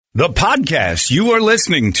The podcast you are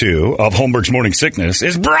listening to of Holmberg's Morning Sickness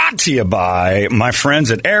is brought to you by my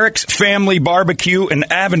friends at Eric's Family Barbecue in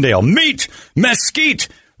Avondale. Meet, mesquite,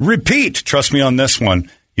 repeat. Trust me on this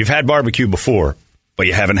one. You've had barbecue before, but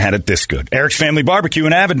you haven't had it this good. Eric's Family Barbecue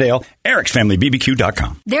in Avondale,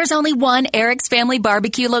 ericsfamilybbq.com. There's only one Eric's Family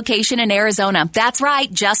Barbecue location in Arizona. That's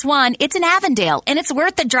right, just one. It's in Avondale, and it's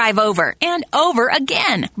worth the drive over and over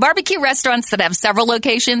again. Barbecue restaurants that have several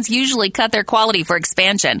locations usually cut their quality for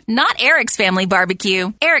expansion. Not Eric's Family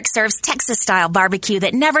Barbecue. Eric serves Texas-style barbecue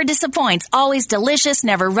that never disappoints, always delicious,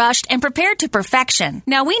 never rushed, and prepared to perfection.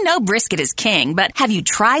 Now, we know brisket is king, but have you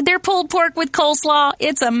tried their pulled pork with coleslaw?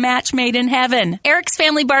 It's a match made in heaven. Eric's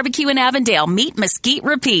Family Barbecue in Avondale. Meet, mesquite,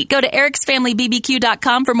 repeat. Go to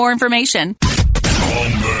ericsfamilybbq.com for more information.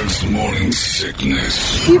 Holmberg's Morning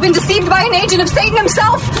Sickness. You've been deceived by an agent of Satan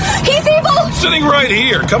himself. He's evil. Sitting right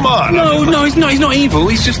here. Come on. No, he's not evil.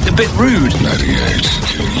 He's just a bit rude. 98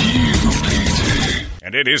 KUPD.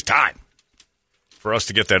 And it is time for us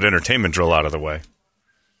to get that entertainment drill out of the way.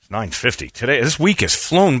 It's 9:50. Today, this week has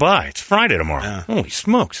flown by. It's Friday tomorrow. Yeah. Holy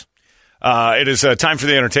smokes. It is time for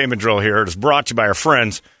the entertainment drill here. It is brought to you by our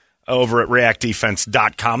friends over at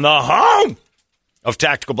reactdefense.com, the home of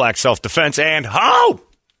tactical black self-defense and home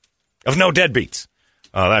of no deadbeats.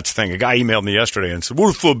 That's the thing. A guy emailed me yesterday and said,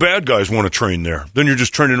 what if the bad guys want to train there? Then you're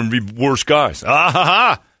just training them to be worse guys.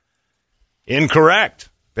 Incorrect.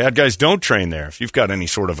 Bad guys don't train there. If you've got any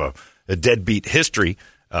sort of a deadbeat history,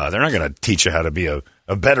 they're not going to teach you how to be a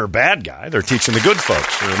better bad guy. They're teaching the good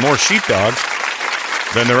folks. There are more sheepdogs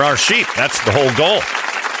than there are sheep. That's the whole goal.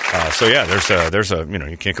 So yeah, there's a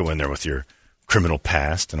you can't go in there with your criminal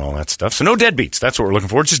past and all that stuff. So no deadbeats. That's what we're looking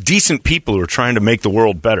for. It's just decent people who are trying to make the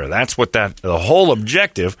world better. That's what the whole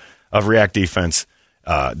objective of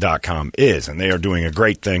reactdefense.com is. And they are doing a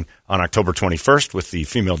great thing on October 21st with the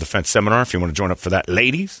Female Defense Seminar. If you want to join up for that,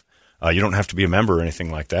 ladies, you don't have to be a member or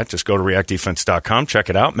anything like that. Just go to reactdefense.com, check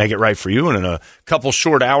it out, make it right for you. And in a couple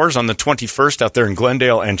short hours on the 21st out there in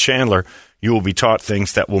Glendale and Chandler, you will be taught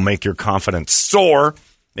things that will make your confidence soar,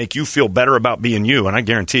 make you feel better about being you. And I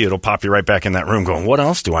guarantee it'll pop you right back in that room going, what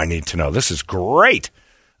else do I need to know? This is great.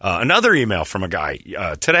 Another email from a guy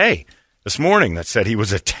this morning, that said he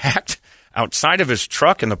was attacked outside of his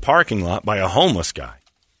truck in the parking lot by a homeless guy.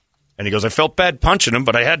 And he goes, I felt bad punching him,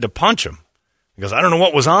 but I had to punch him. He goes, I don't know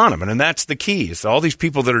what was on him. And that's the key. It's all these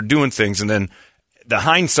people that are doing things, and then the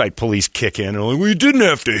hindsight police kick in and are like, well, you didn't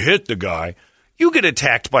have to hit the guy. You get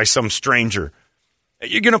attacked by some stranger.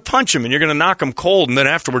 You're going to punch him and you're going to knock him cold, and then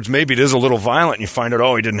afterwards maybe it is a little violent and you find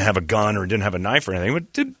out, he didn't have a gun or he didn't have a knife or anything.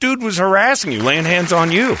 But dude was harassing you, laying hands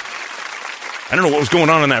on you. I don't know what was going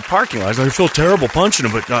on in that parking lot. I feel terrible punching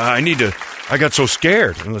him, but I got so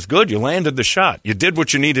scared. And it was good. You landed the shot. You did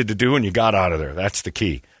what you needed to do and you got out of there. That's the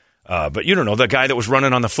key. But you don't know, the guy that was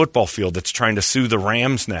running on the football field that's trying to sue the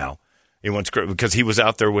Rams now. He wants because he was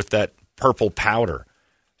out there with that purple powder.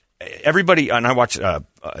 Everybody, and I watch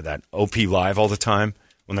that OP Live all the time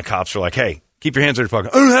when the cops are like, hey, keep your hands in your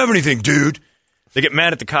pocket. I don't have anything, dude. They get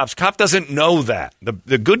mad at the cops. Cop doesn't know that.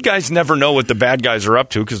 The good guys never know what the bad guys are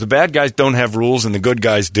up to because the bad guys don't have rules and the good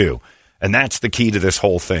guys do. And that's the key to this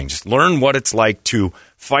whole thing. Just learn what it's like to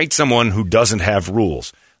fight someone who doesn't have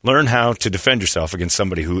rules. Learn how to defend yourself against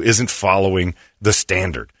somebody who isn't following the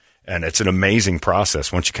standard. And it's an amazing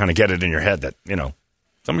process once you kind of get it in your head that,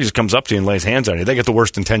 somebody just comes up to you and lays hands on you. They get the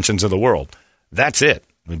worst intentions of the world. That's it.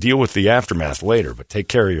 We'll deal with the aftermath later, but take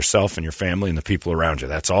care of yourself and your family and the people around you.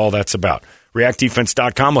 That's all that's about.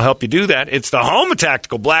 ReactDefense.com will help you do that. It's the home of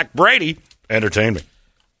Tactical Black Brady Entertainment.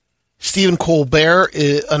 Stephen Colbert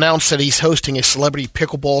announced that he's hosting a celebrity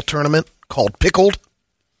pickleball tournament called Pickled.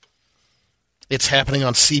 It's happening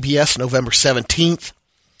on CBS November 17th.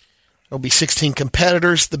 There'll be 16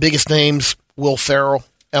 competitors. The biggest names, Will Ferrell,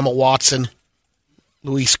 Emma Watson,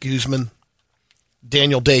 Luis Guzman,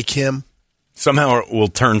 Daniel Day Kim. Somehow it will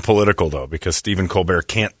turn political, though, because Stephen Colbert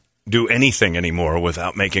can't do anything anymore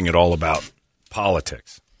without making it all about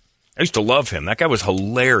politics. I used to love him. That guy was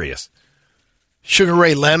hilarious. Sugar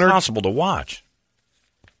Ray Leonard. Impossible to watch.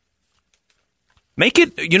 Make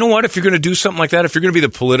it, you know what, if you're going to do something like that, if you're going to be the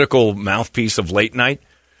political mouthpiece of late night,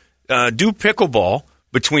 do pickleball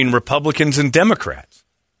between Republicans and Democrats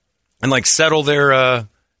and settle their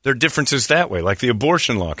differences that way. Like the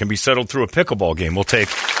abortion law can be settled through a pickleball game. We'll take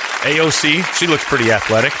AOC. She looks pretty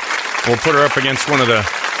athletic. We'll put her up against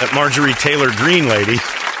that Marjorie Taylor Greene lady,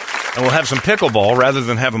 and we'll have some pickleball rather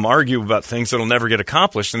than have them argue about things that'll never get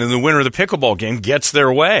accomplished. And then the winner of the pickleball game gets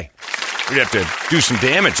their way. We'd have to do some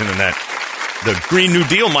damage, and then the Green New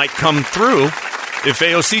Deal might come through if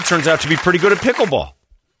AOC turns out to be pretty good at pickleball.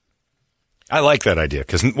 I like that idea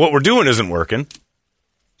because what we're doing isn't working.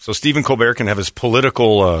 So Stephen Colbert can have his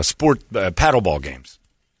political sport paddleball games.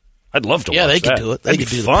 I'd love to watch that. Yeah, they could do it. They could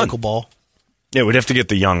do fun. the pickleball. Yeah, we'd have to get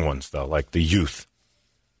the young ones, though, like the youth.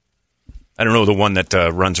 I don't know the one that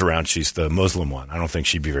runs around. She's the Muslim one. I don't think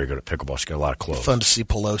she'd be very good at pickleball. She's got a lot of clothes. Fun to see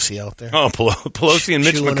Pelosi out there. Oh, Pelosi and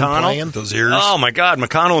Mitch Chewing and McConnell. playing. Those ears. Oh, my God.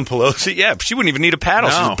 McConnell and Pelosi. Yeah, she wouldn't even need a paddle.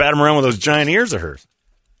 No. She'd just bat him around with those giant ears of hers.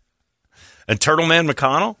 And Turtle Man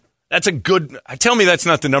McConnell? That's a good... Tell me that's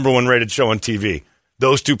not the number one rated show on TV.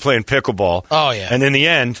 Those two playing pickleball. Oh, yeah. And in the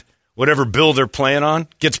end, whatever bill they're playing on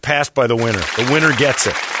gets passed by the winner. The winner gets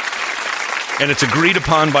it. And it's agreed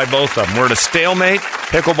upon by both of them. We're at a stalemate.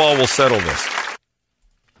 Pickleball will settle this.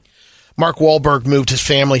 Mark Wahlberg moved his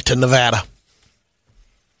family to Nevada.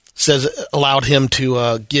 Says it allowed him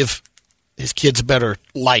to give his kids a better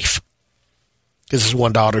life. Because his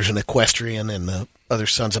one daughter's an equestrian and the other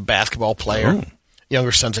son's a basketball player. Oh.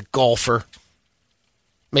 Younger son's a golfer.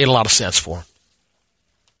 Made a lot of sense for him.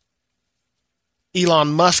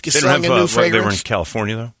 Elon Musk is selling a new fragrance. They were in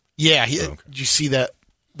California, though? Yeah. Did you see that?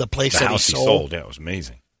 The place The that house he he sold. Yeah, it was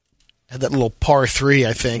amazing. Had that little par 3,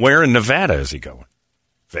 I think. Where in Nevada is he going?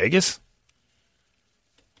 Vegas?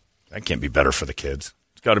 That can't be better for the kids.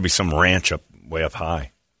 It's got to be some ranch way up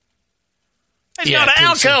high. It's Yeah, got an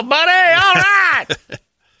I think alcove, buddy. All right.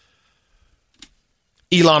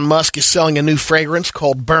 Elon Musk is selling a new fragrance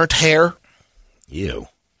called Burnt Hair. Ew.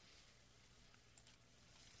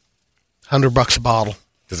 $100 a bottle.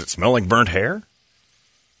 Does it smell like burnt hair?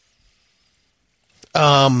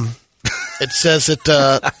 It says that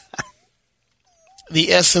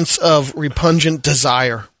the essence of repugnant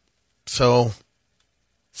desire. So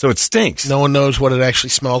it stinks. no one knows what it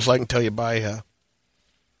actually smells like until you buy a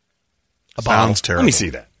bottle. Sounds terrible. Let me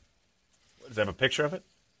see that. Does it have a picture of it?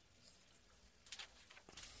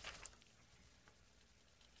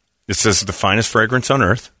 It says the finest fragrance on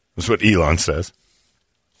earth. That's what Elon says.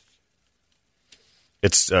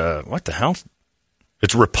 It's, what the hell?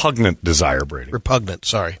 It's repugnant desire, Brady. Repugnant,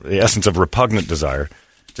 sorry. The essence of repugnant desire.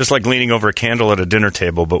 Just like leaning over a candle at a dinner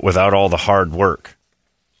table, but without all the hard work.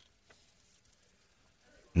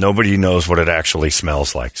 Nobody knows what it actually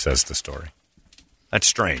smells like, says the story. That's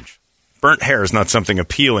strange. Burnt hair is not something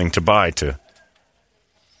appealing to buy to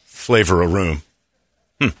flavor a room.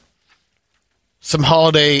 Some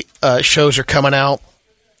holiday shows are coming out.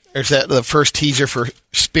 There's the first teaser for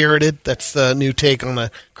Spirited. That's the new take on the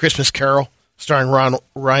Christmas Carol, starring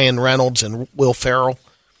Ryan Reynolds and Will Ferrell.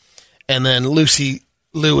 And then Lucy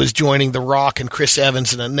Liu is joining The Rock and Chris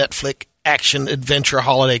Evans in a Netflix action-adventure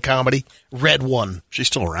holiday comedy, Red One. She's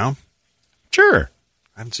still around? Sure.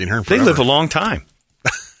 I haven't seen her in They forever. live a long time.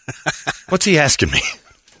 What's he asking me?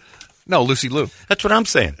 No, Lucy Liu. That's what I'm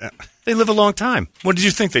saying. They live a long time. What did you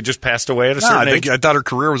think? They just passed away at a certain age? I thought her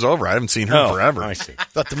career was over. I haven't seen her in forever. I see.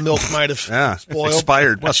 Thought the milk might have spoiled.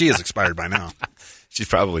 Expired. Well, she is expired by now. She's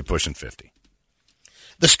probably pushing 50.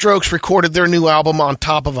 The Strokes recorded their new album on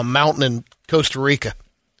top of a mountain in Costa Rica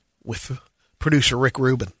with producer Rick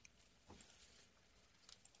Rubin.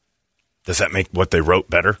 Does that make what they wrote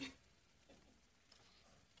better?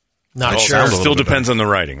 Not It sure. still depends on the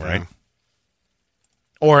writing, right?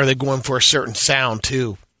 Or are they going for a certain sound,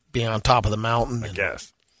 too, being on top of the mountain? I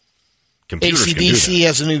guess. Computers can do AC/DC that.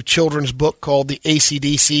 has a new children's book called the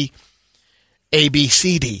AC/DC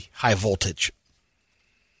ABCD High Voltage.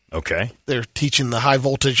 Okay. They're teaching the high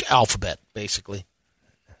voltage alphabet, basically.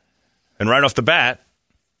 And right off the bat,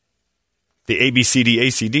 the ABCD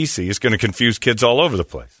ACDC is going to confuse kids all over the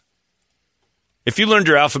place. If you learned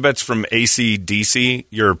your alphabets from ACDC,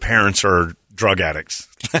 your parents are drug addicts.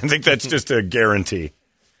 I think that's just a guarantee.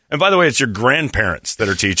 And by the way, it's your grandparents that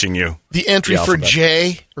are teaching you. The entry for alphabet.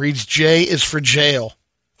 J reads J is for jail.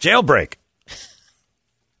 Jailbreak.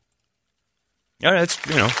 Yeah, that's,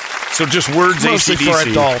 so just words Mostly ACDC. for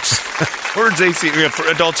adults. Words for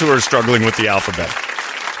adults who are struggling with the alphabet.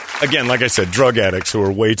 Again, like I said, drug addicts who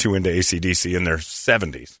are way too into ACDC in their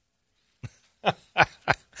 70s.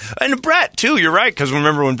 And Brett, too, you're right, because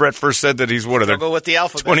remember when Brett first said that he's, what are there? Go with the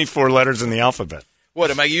alphabet. 24 letters in the alphabet. What,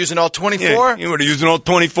 am I using all 24? Yeah, you would have using all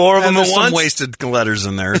 24 of them There's at some once? wasted letters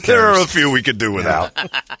in there. Who There are a cares? few we could do without.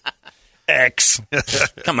 X.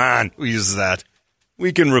 Come on. Who uses that?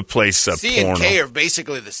 We can replace C and porno. K are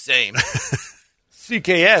basically the same.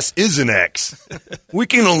 CKS is an X. We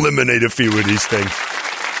can eliminate a few of these things.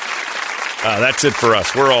 That's it for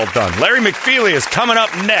us. We're all done. Larry McFeely is coming up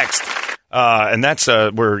next. And that's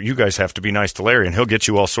where you guys have to be nice to Larry, and he'll get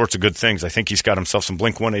you all sorts of good things. I think he's got himself some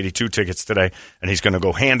Blink-182 tickets today, and he's going to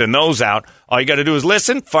go handing those out. All you got to do is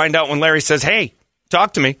listen, find out when Larry says, hey,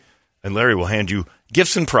 talk to me, and Larry will hand you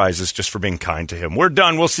gifts and prizes just for being kind to him. We're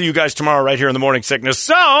done. We'll see you guys tomorrow right here in the Morning Sickness.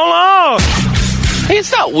 So long! Hey,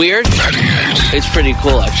 it's not weird. It's pretty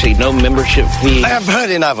cool, actually. No membership fee. I have heard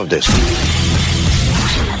enough of this.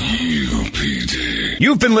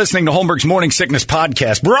 You've been listening to Holmberg's Morning Sickness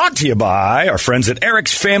Podcast, brought to you by our friends at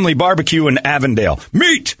Eric's Family Barbecue in Avondale.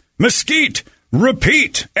 Meet, mesquite,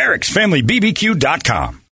 repeat. Eric'sFamilyBBQ.com.